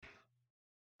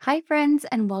Hi, friends,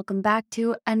 and welcome back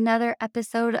to another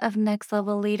episode of Next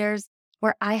Level Leaders,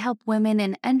 where I help women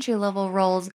in entry level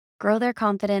roles grow their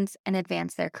confidence and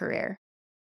advance their career.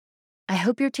 I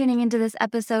hope you're tuning into this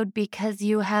episode because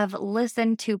you have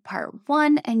listened to part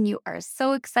one and you are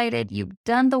so excited. You've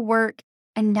done the work,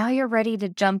 and now you're ready to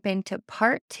jump into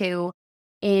part two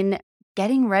in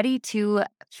getting ready to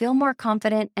feel more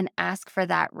confident and ask for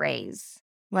that raise.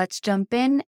 Let's jump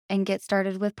in and get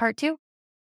started with part two.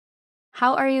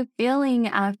 How are you feeling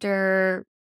after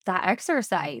that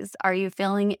exercise? Are you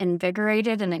feeling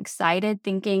invigorated and excited,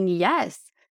 thinking,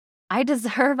 yes, I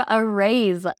deserve a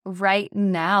raise right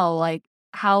now? Like,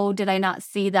 how did I not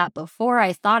see that before?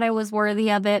 I thought I was worthy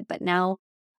of it, but now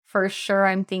for sure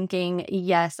I'm thinking,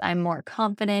 yes, I'm more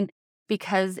confident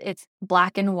because it's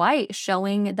black and white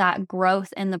showing that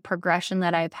growth and the progression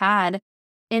that I've had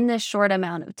in this short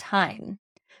amount of time.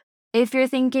 If you're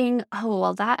thinking, oh,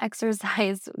 well, that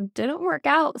exercise didn't work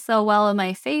out so well in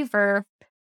my favor,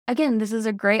 again, this is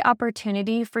a great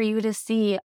opportunity for you to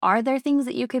see, are there things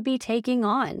that you could be taking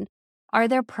on? Are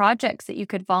there projects that you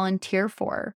could volunteer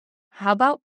for? How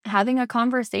about having a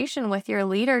conversation with your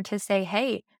leader to say,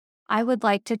 hey, I would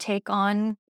like to take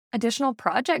on additional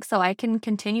projects so I can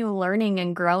continue learning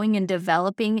and growing and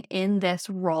developing in this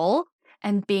role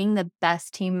and being the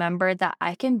best team member that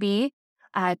I can be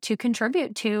to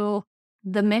contribute to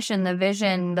the mission, the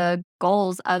vision, the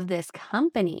goals of this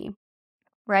company,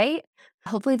 right?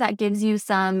 Hopefully that gives you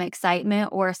some excitement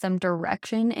or some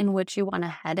direction in which you want to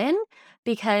head in.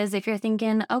 Because if you're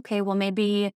thinking, okay, well,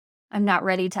 maybe I'm not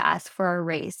ready to ask for a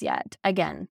raise yet.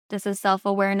 Again, this is self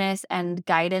awareness and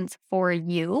guidance for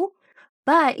you.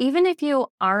 But even if you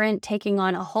aren't taking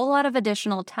on a whole lot of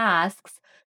additional tasks,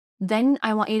 then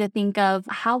I want you to think of,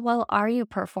 how well are you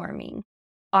performing?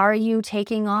 Are you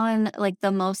taking on like the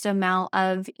most amount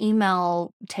of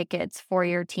email tickets for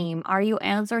your team? Are you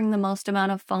answering the most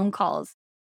amount of phone calls?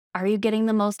 Are you getting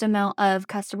the most amount of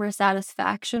customer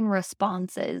satisfaction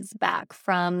responses back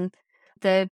from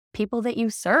the people that you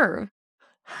serve?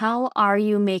 How are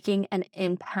you making an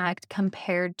impact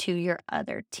compared to your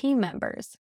other team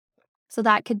members? So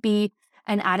that could be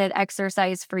an added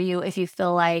exercise for you if you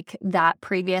feel like that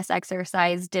previous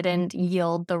exercise didn't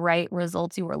yield the right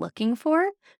results you were looking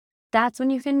for. That's when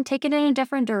you can take it in a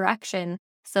different direction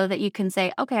so that you can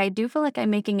say, okay, I do feel like I'm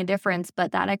making a difference,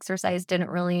 but that exercise didn't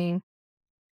really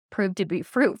prove to be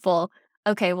fruitful.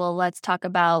 Okay, well, let's talk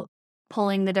about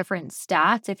pulling the different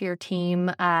stats. If your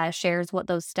team shares what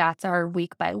those stats are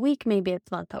week by week, maybe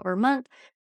it's month over month,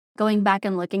 going back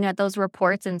and looking at those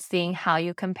reports and seeing how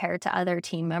you compare to other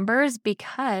team members,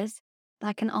 because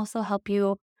that can also help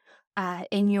you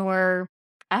in your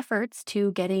efforts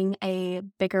to getting a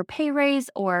bigger pay raise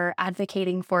or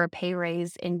advocating for a pay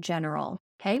raise in general.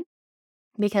 Okay.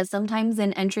 Because sometimes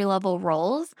in entry level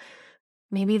roles,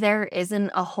 maybe there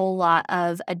isn't a whole lot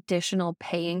of additional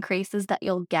pay increases that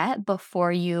you'll get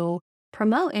before you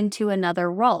promote into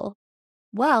another role.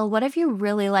 Well, what if you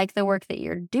really like the work that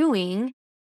you're doing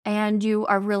and you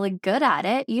are really good at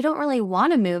it? You don't really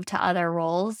want to move to other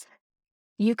roles.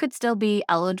 You could still be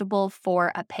eligible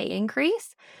for a pay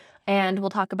increase. And we'll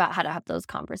talk about how to have those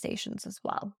conversations as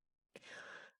well.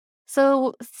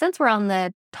 So, since we're on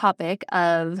the topic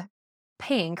of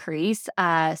pay increase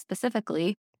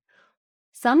specifically,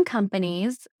 some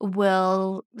companies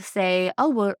will say,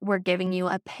 oh, we're giving you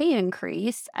a pay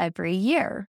increase every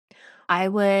year. I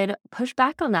would push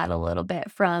back on that a little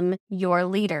bit from your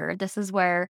leader. This is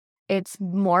where it's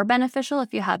more beneficial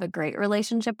if you have a great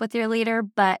relationship with your leader,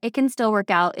 but it can still work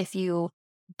out if you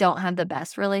don't have the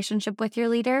best relationship with your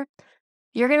leader.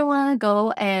 You're going to want to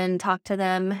go and talk to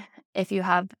them if you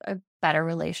have a better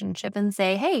relationship and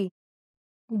say, hey,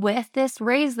 with this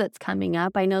raise that's coming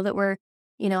up, I know that we're,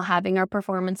 having our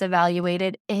performance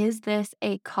evaluated. Is this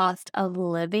a cost of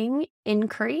living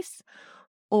increase?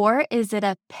 Or is it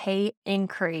a pay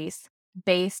increase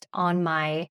based on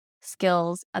my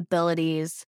skills,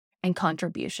 abilities, and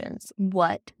contributions?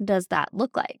 What does that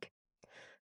look like?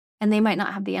 And they might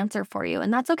not have the answer for you,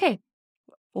 and that's okay.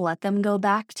 Let them go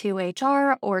back to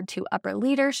HR or to upper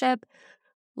leadership.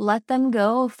 Let them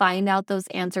go find out those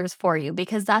answers for you,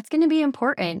 because that's going to be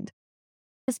important,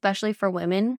 especially for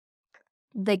women.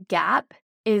 The gap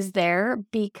is there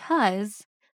because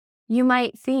you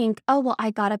might think, oh, well, I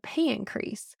got a pay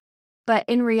increase. But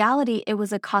in reality, it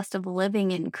was a cost of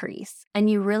living increase, and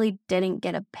you really didn't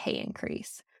get a pay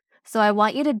increase. So I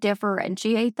want you to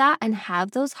differentiate that and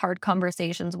have those hard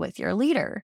conversations with your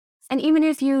leader. And even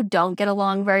if you don't get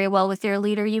along very well with your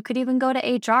leader, you could even go to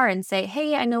HR and say,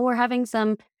 hey, I know we're having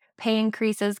some pay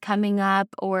increases coming up,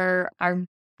 or our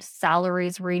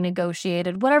salaries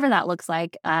renegotiated, whatever that looks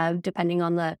like, depending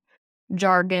on the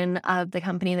jargon of the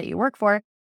company that you work for,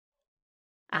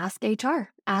 ask HR,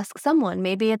 ask someone.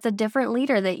 Maybe it's a different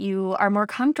leader that you are more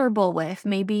comfortable with.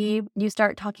 Maybe you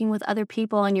start talking with other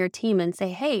people on your team and say,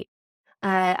 hey,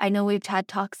 I know we've had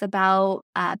talks about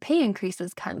pay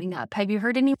increases coming up. Have you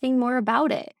heard anything more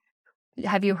about it?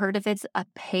 Have you heard if it's a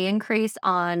pay increase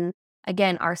on,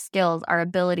 again, our skills, our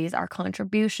abilities, our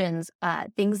contributions,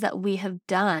 things that we have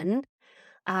done?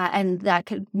 And that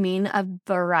could mean a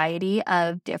variety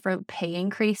of different pay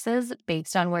increases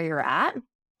based on where you're at.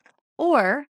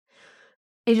 Or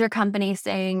is your company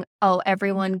saying, oh,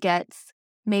 everyone gets,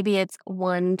 maybe it's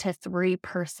 1 to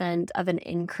 3% of an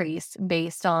increase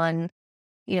based on,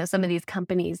 some of these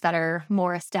companies that are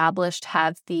more established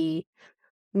have the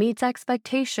meets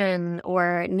expectation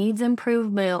or needs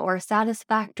improvement or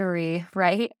satisfactory,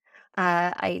 right?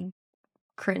 I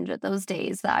cringe at those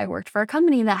days that I worked for a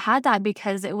company that had that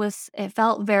because it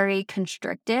felt very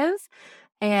constrictive,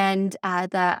 and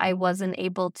that I wasn't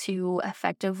able to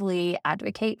effectively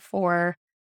advocate for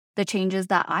the changes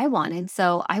that I wanted.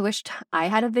 So I wished I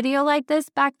had a video like this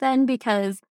back then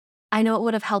because I know it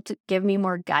would have helped give me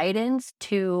more guidance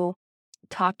to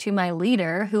talk to my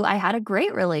leader, who I had a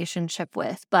great relationship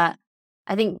with. But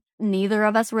I think neither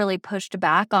of us really pushed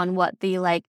back on what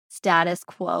the status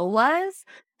quo was.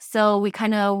 So we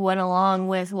kind of went along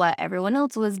with what everyone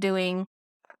else was doing.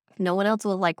 No one else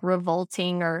was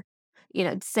revolting or,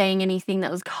 saying anything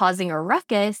that was causing a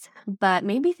ruckus, but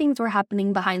maybe things were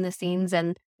happening behind the scenes,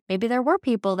 and maybe there were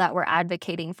people that were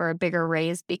advocating for a bigger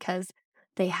raise because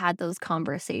they had those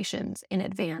conversations in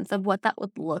advance of what that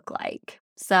would look like.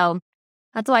 So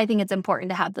that's why I think it's important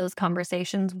to have those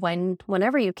conversations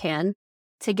whenever you can,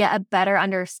 to get a better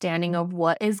understanding of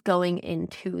what is going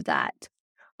into that.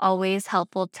 Always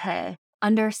helpful to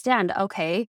understand,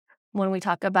 okay, when we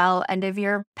talk about end of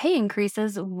year pay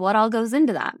increases, what all goes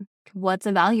into that? What's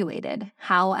evaluated?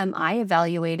 How am I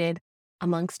evaluated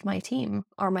amongst my team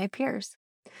or my peers?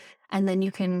 And then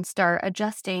you can start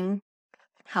adjusting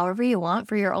however you want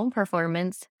for your own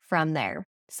performance from there.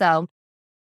 So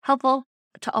helpful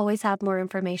to always have more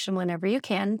information whenever you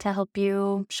can to help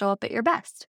you show up at your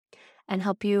best and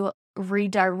help you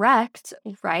redirect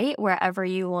right wherever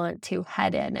you want to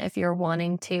head in. If you're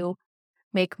wanting to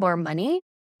make more money,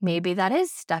 maybe that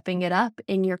is stepping it up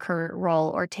in your current role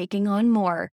or taking on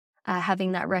more,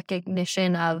 having that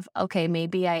recognition of, okay,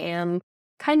 maybe I am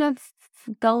kind of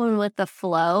going with the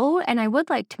flow and I would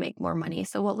like to make more money.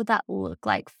 So what would that look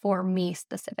like for me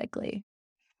specifically?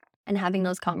 And having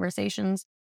those conversations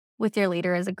with your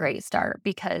leader is a great start,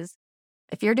 because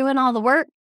if you're doing all the work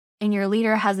and your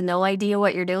leader has no idea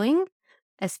what you're doing,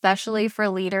 especially for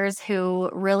leaders who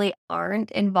really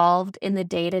aren't involved in the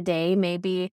day-to-day,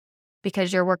 maybe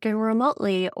because you're working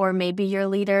remotely, or maybe your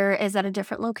leader is at a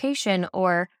different location,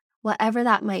 or whatever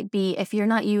that might be, if you're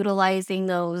not utilizing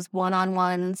those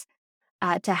one-on-ones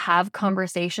to have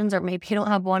conversations, or maybe you don't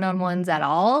have one-on-ones at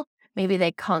all, maybe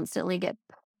they constantly get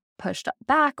pushed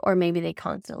back, or maybe they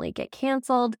constantly get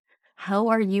canceled. How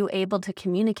are you able to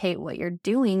communicate what you're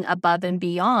doing above and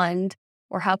beyond?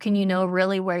 Or how can you know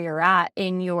really where you're at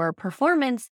in your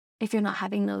performance if you're not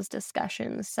having those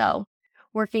discussions? So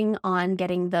working on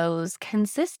getting those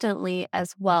consistently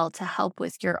as well to help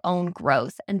with your own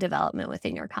growth and development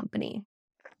within your company.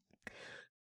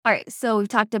 All right, so we've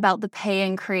talked about the pay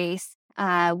increase,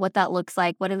 what that looks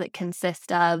like, what does it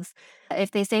consist of.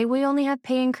 If they say we only have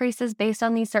pay increases based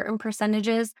on these certain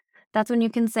percentages, that's when you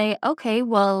can say, okay,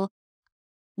 well,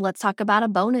 let's talk about a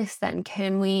bonus then.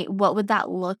 What would that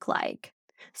look like?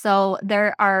 So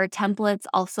there are templates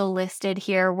also listed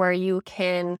here where you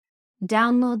can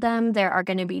download them. There are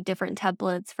going to be different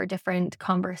templates for different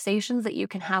conversations that you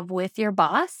can have with your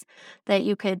boss that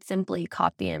you could simply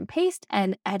copy and paste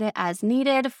and edit as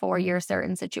needed for your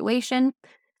certain situation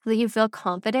so that you feel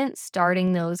confident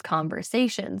starting those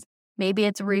conversations. Maybe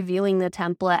it's reviewing the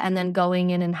template and then going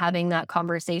in and having that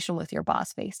conversation with your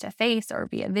boss face to face or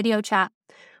via video chat,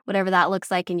 whatever that looks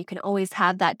like. And you can always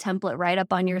have that template right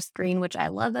up on your screen, which I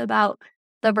love about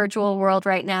the virtual world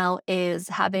right now, is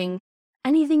having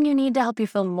anything you need to help you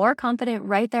feel more confident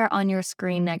right there on your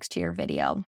screen next to your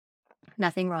video.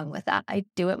 Nothing wrong with that. I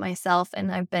do it myself,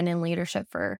 and I've been in leadership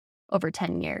for over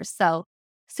 10 years. So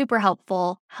super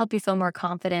helpful, help you feel more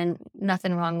confident.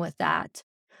 Nothing wrong with that.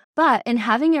 But in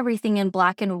having everything in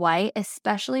black and white,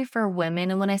 especially for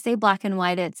women, and when I say black and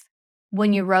white, it's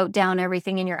when you wrote down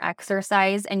everything in your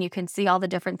exercise and you can see all the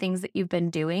different things that you've been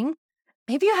doing.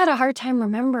 Maybe you had a hard time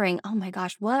remembering, oh my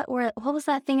gosh, what was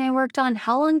that thing I worked on?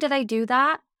 How long did I do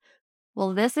that?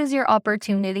 Well, this is your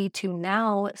opportunity to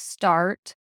now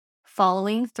start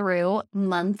following through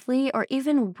monthly or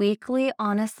even weekly,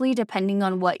 honestly, depending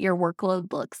on what your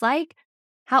workload looks like.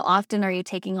 How often are you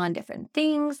taking on different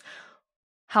things?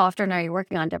 How often are you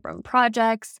working on different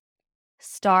projects?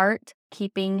 Start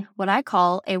keeping what I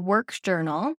call a work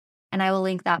journal. And I will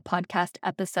link that podcast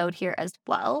episode here as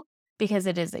well, because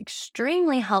it is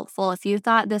extremely helpful. If you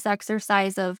thought this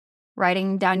exercise of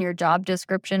writing down your job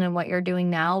description and what you're doing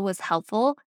now was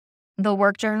helpful, the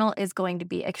work journal is going to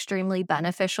be extremely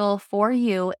beneficial for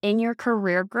you in your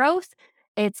career growth.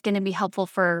 It's going to be helpful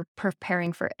for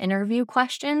preparing for interview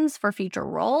questions for future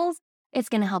roles. It's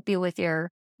going to help you with your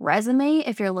resume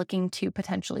if you're looking to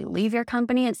potentially leave your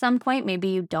company at some point. Maybe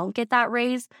you don't get that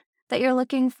raise that you're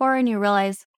looking for and you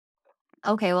realize,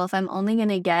 okay, well, if I'm only going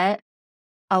to get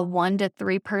a 1 to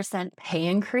 3% pay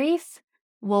increase,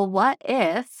 well, what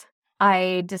if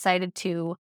I decided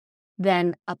to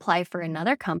then apply for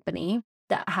another company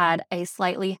that had a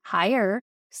slightly higher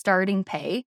starting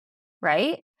pay,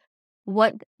 right?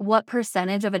 What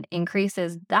percentage of an increase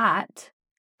is that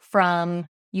from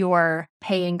your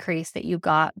pay increase that you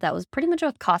got that was pretty much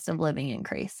a cost of living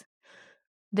increase?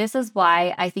 This is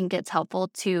why I think it's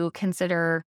helpful to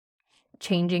consider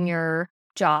changing your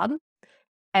job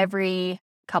every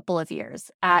couple of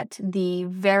years, at the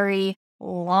very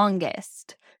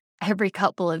longest, every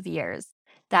couple of years.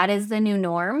 That is the new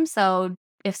norm. So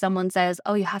if someone says,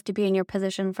 oh, you have to be in your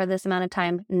position for this amount of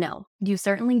time, no, you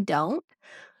certainly don't.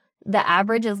 The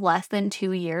average is less than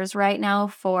 2 years right now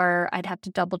for, I'd have to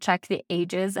double check the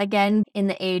ages again, in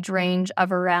the age range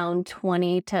of around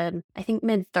 20 to I think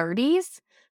mid 30s.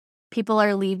 People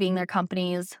are leaving their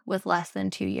companies with less than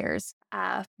 2 years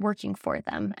working for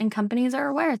them. And companies are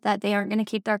aware that they aren't going to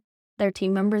keep their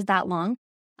team members that long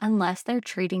unless they're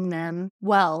treating them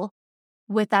well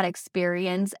with that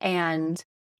experience and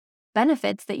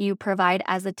benefits that you provide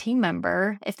as a team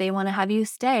member. If they want to have you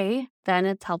stay, then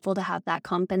it's helpful to have that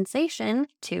compensation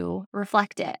to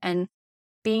reflect it. And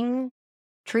being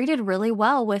treated really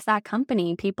well with that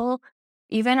company, people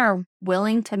even are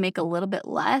willing to make a little bit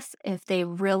less if they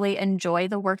really enjoy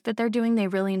the work that they're doing. They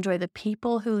really enjoy the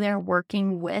people who they're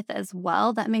working with as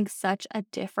well. That makes such a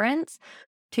difference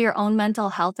to your own mental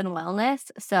health and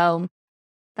wellness. So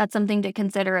that's something to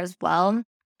consider as well.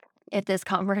 If this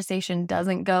conversation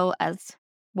doesn't go as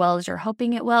well as you're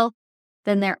hoping it will,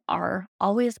 then there are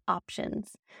always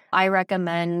options. I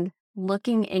recommend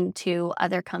looking into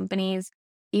other companies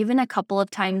even a couple of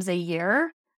times a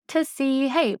year to see,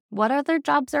 hey, what other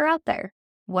jobs are out there?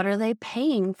 What are they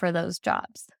paying for those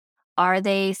jobs? Are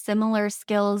they similar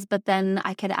skills, but then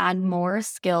I could add more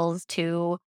skills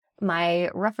to my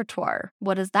repertoire?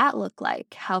 What does that look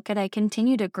like? How could I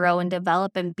continue to grow and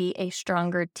develop and be a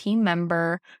stronger team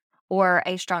member or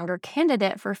a stronger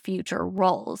candidate for future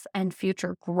roles and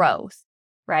future growth,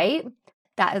 right?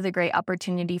 That is a great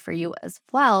opportunity for you as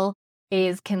well,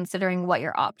 is considering what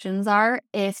your options are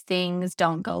if things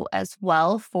don't go as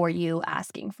well for you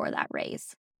asking for that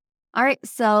raise. All right,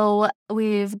 so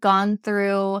we've gone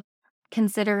through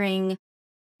considering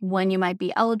when you might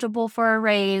be eligible for a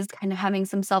raise, kind of having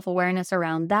some self-awareness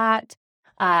around that,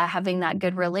 having that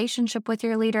good relationship with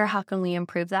your leader. How can we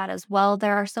improve that as well?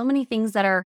 There are so many things that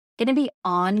are going to be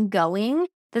ongoing.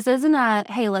 This isn't a,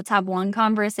 hey, let's have one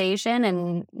conversation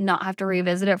and not have to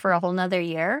revisit it for a whole nother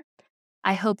year.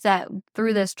 I hope that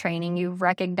through this training, you've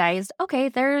recognized, okay,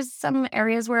 there's some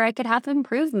areas where I could have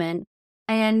improvement.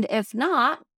 And if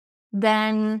not,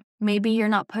 then maybe you're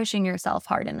not pushing yourself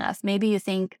hard enough. Maybe you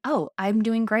think, oh, I'm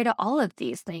doing great at all of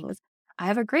these things. I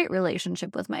have a great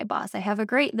relationship with my boss. I have a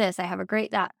great this. I have a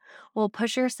great that. Well,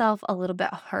 push yourself a little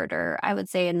bit harder, I would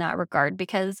say, in that regard,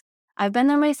 because I've been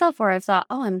there myself where I've thought,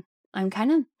 oh, I'm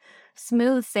kind of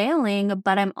smooth sailing,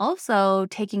 but I'm also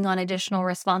taking on additional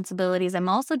responsibilities. I'm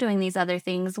also doing these other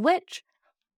things, which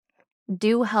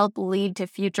do help lead to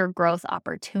future growth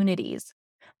opportunities.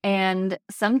 And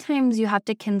sometimes you have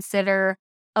to consider,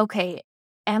 okay,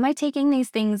 am I taking these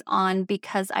things on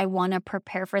because I want to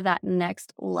prepare for that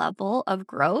next level of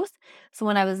growth? So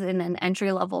when I was in an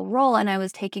entry level role and I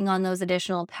was taking on those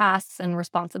additional tasks and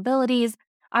responsibilities,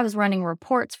 I was running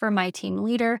reports for my team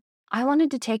leader. I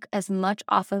wanted to take as much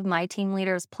off of my team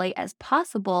leader's plate as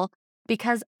possible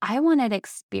because I wanted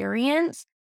experience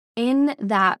in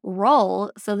that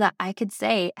role so that I could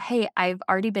say, hey, I've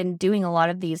already been doing a lot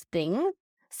of these things.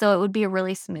 So it would be a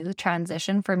really smooth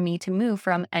transition for me to move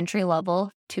from entry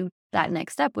level to that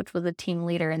next step, which was a team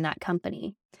leader in that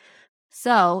company.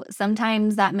 So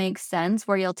sometimes that makes sense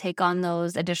where you'll take on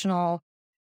those additional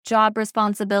job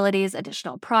responsibilities,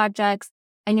 additional projects,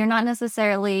 and you're not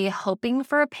necessarily hoping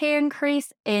for a pay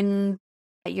increase in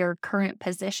your current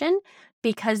position.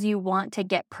 because you want to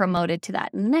get promoted to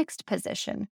that next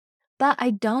position. But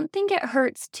I don't think it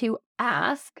hurts to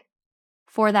ask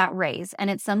for that raise. And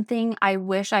it's something I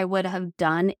wish I would have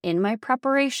done in my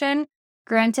preparation.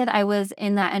 Granted, I was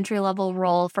in that entry level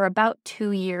role for about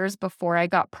 2 years before I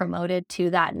got promoted to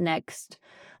that next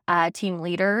team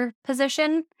leader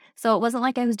position. So it wasn't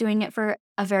like I was doing it for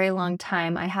a very long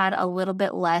time. I had a little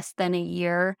bit less than a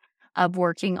year of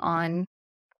working on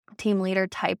team leader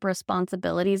type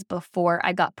responsibilities before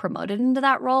I got promoted into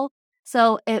that role.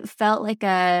 So it felt like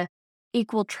a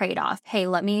equal trade-off. Hey,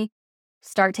 let me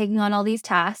start taking on all these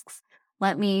tasks.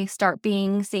 Let me start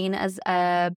being seen as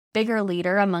a bigger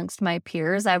leader amongst my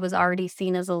peers. I was already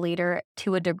seen as a leader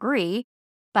to a degree,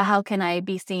 but how can I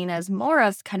be seen as more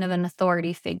of kind of an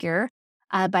authority figure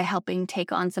by helping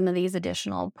take on some of these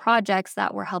additional projects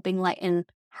that were helping lighten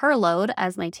her load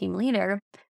as my team leader?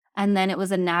 And then it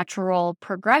was a natural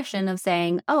progression of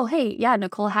saying, oh, hey, yeah,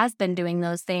 Nicole has been doing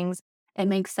those things. It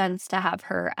makes sense to have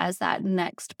her as that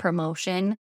next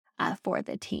promotion for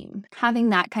the team. Having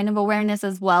that kind of awareness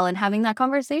as well and having that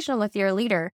conversation with your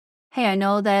leader. Hey, I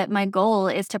know that my goal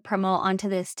is to promote onto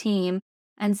this team.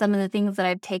 And some of the things that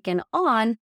I've taken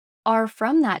on are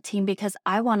from that team because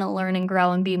I want to learn and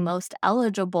grow and be most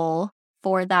eligible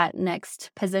for that next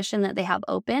position that they have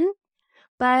open.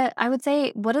 But I would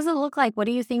say, what does it look like? What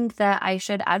do you think that I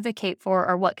should advocate for,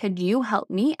 or what could you help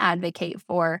me advocate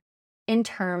for in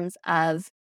terms of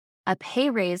a pay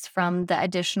raise from the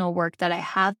additional work that I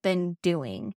have been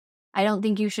doing? I don't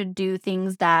think you should do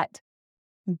things that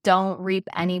don't reap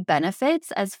any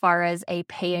benefits as far as a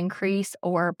pay increase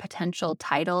or potential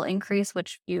title increase,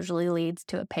 which usually leads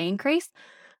to a pay increase.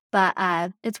 But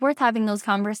it's worth having those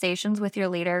conversations with your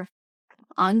leader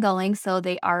ongoing so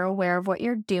they are aware of what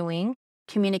you're doing.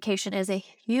 Communication is a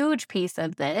huge piece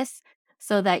of this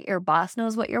so that your boss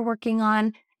knows what you're working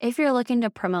on. If you're looking to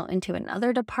promote into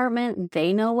another department,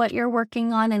 they know what you're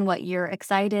working on and what you're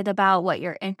excited about, what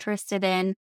you're interested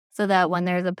in, so that when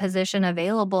there's a position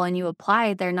available and you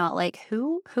apply, they're not like,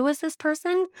 who is this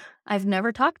person? I've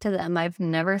never talked to them. I've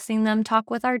never seen them talk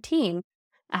with our team.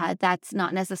 That's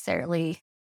not necessarily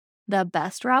the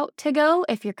best route to go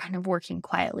if you're kind of working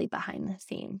quietly behind the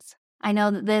scenes. I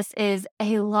know that this is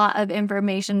a lot of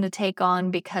information to take on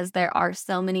because there are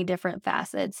so many different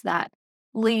facets that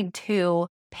lead to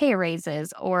pay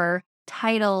raises or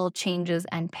title changes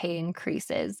and pay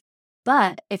increases.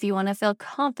 But if you want to feel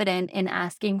confident in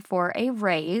asking for a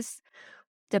raise,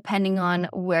 depending on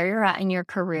where you're at in your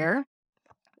career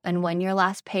and when your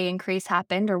last pay increase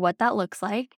happened or what that looks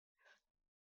like,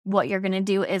 what you're going to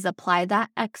do is apply that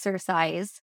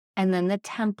exercise and then the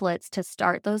templates to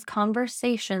start those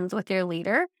conversations with your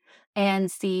leader and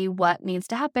see what needs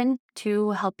to happen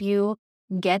to help you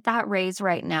get that raise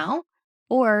right now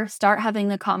or start having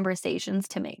the conversations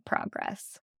to make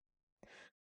progress.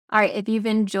 All right, if you've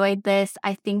enjoyed this,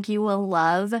 I think you will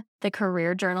love the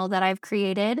career journal that I've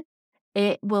created.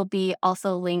 It will be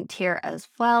also linked here as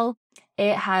well.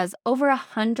 It has over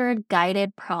 100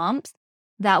 guided prompts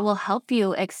that will help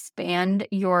you expand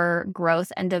your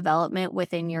growth and development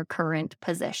within your current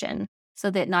position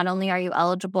so that not only are you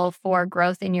eligible for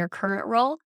growth in your current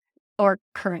role or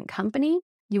current company,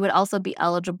 you would also be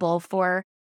eligible for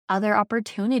other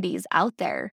opportunities out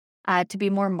there to be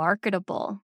more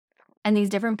marketable. And these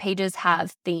different pages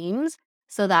have themes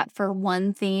so that for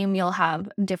one theme, you'll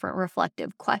have different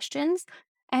reflective questions.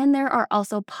 And there are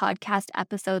also podcast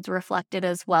episodes reflected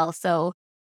as well. So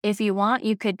if you want,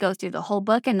 you could go through the whole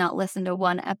book and not listen to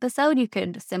one episode. You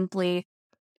could simply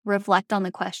reflect on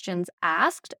the questions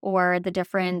asked or the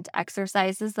different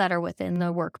exercises that are within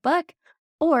the workbook.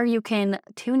 Or you can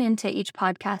tune into each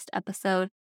podcast episode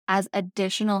as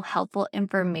additional helpful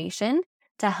information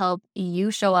to help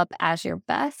you show up as your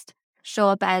best, show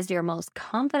up as your most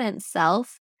confident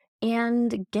self,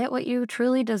 and get what you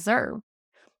truly deserve.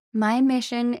 My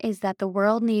mission is that the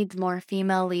world needs more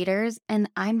female leaders, and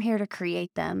I'm here to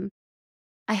create them.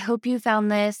 I hope you found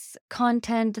this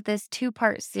content, this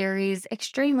 2-part series,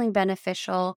 extremely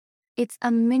beneficial. It's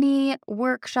a mini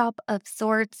workshop of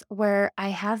sorts where I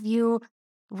have you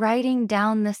writing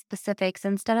down the specifics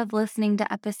instead of listening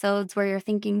to episodes where you're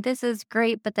thinking, this is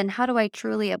great, but then how do I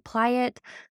truly apply it?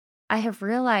 I have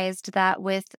realized that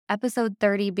with episode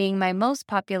 30 being my most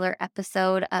popular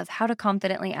episode of how to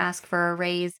confidently ask for a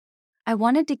raise, I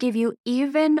wanted to give you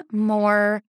even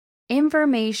more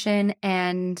information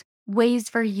and ways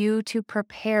for you to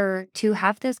prepare to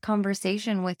have this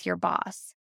conversation with your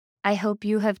boss. I hope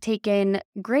you have taken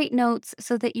great notes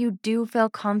so that you do feel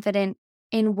confident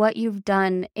in what you've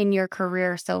done in your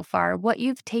career so far, what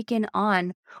you've taken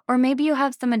on, or maybe you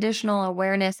have some additional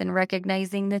awareness in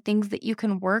recognizing the things that you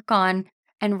can work on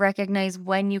and recognize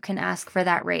when you can ask for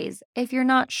that raise. If you're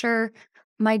not sure,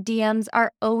 my DMs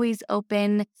are always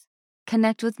open.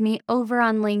 Connect with me over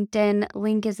on LinkedIn.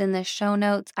 Link is in the show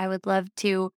notes. I would love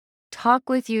to talk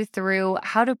with you through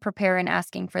how to prepare in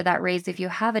asking for that raise if you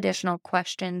have additional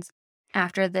questions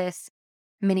after this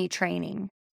mini training.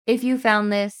 If you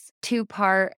found this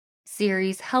 2-part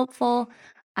series helpful,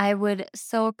 I would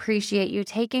so appreciate you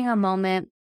taking a moment,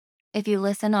 if you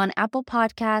listen on Apple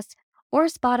Podcasts or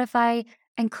Spotify,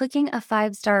 and clicking a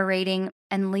 5-star rating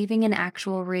and leaving an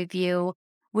actual review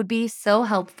would be so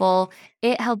helpful.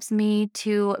 It helps me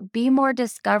to be more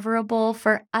discoverable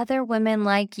for other women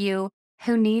like you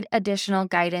who need additional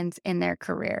guidance in their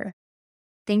career.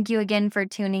 Thank you again for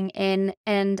tuning in,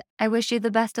 and I wish you the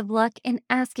best of luck in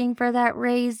asking for that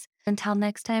raise. Until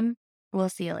next time, we'll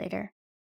see you later.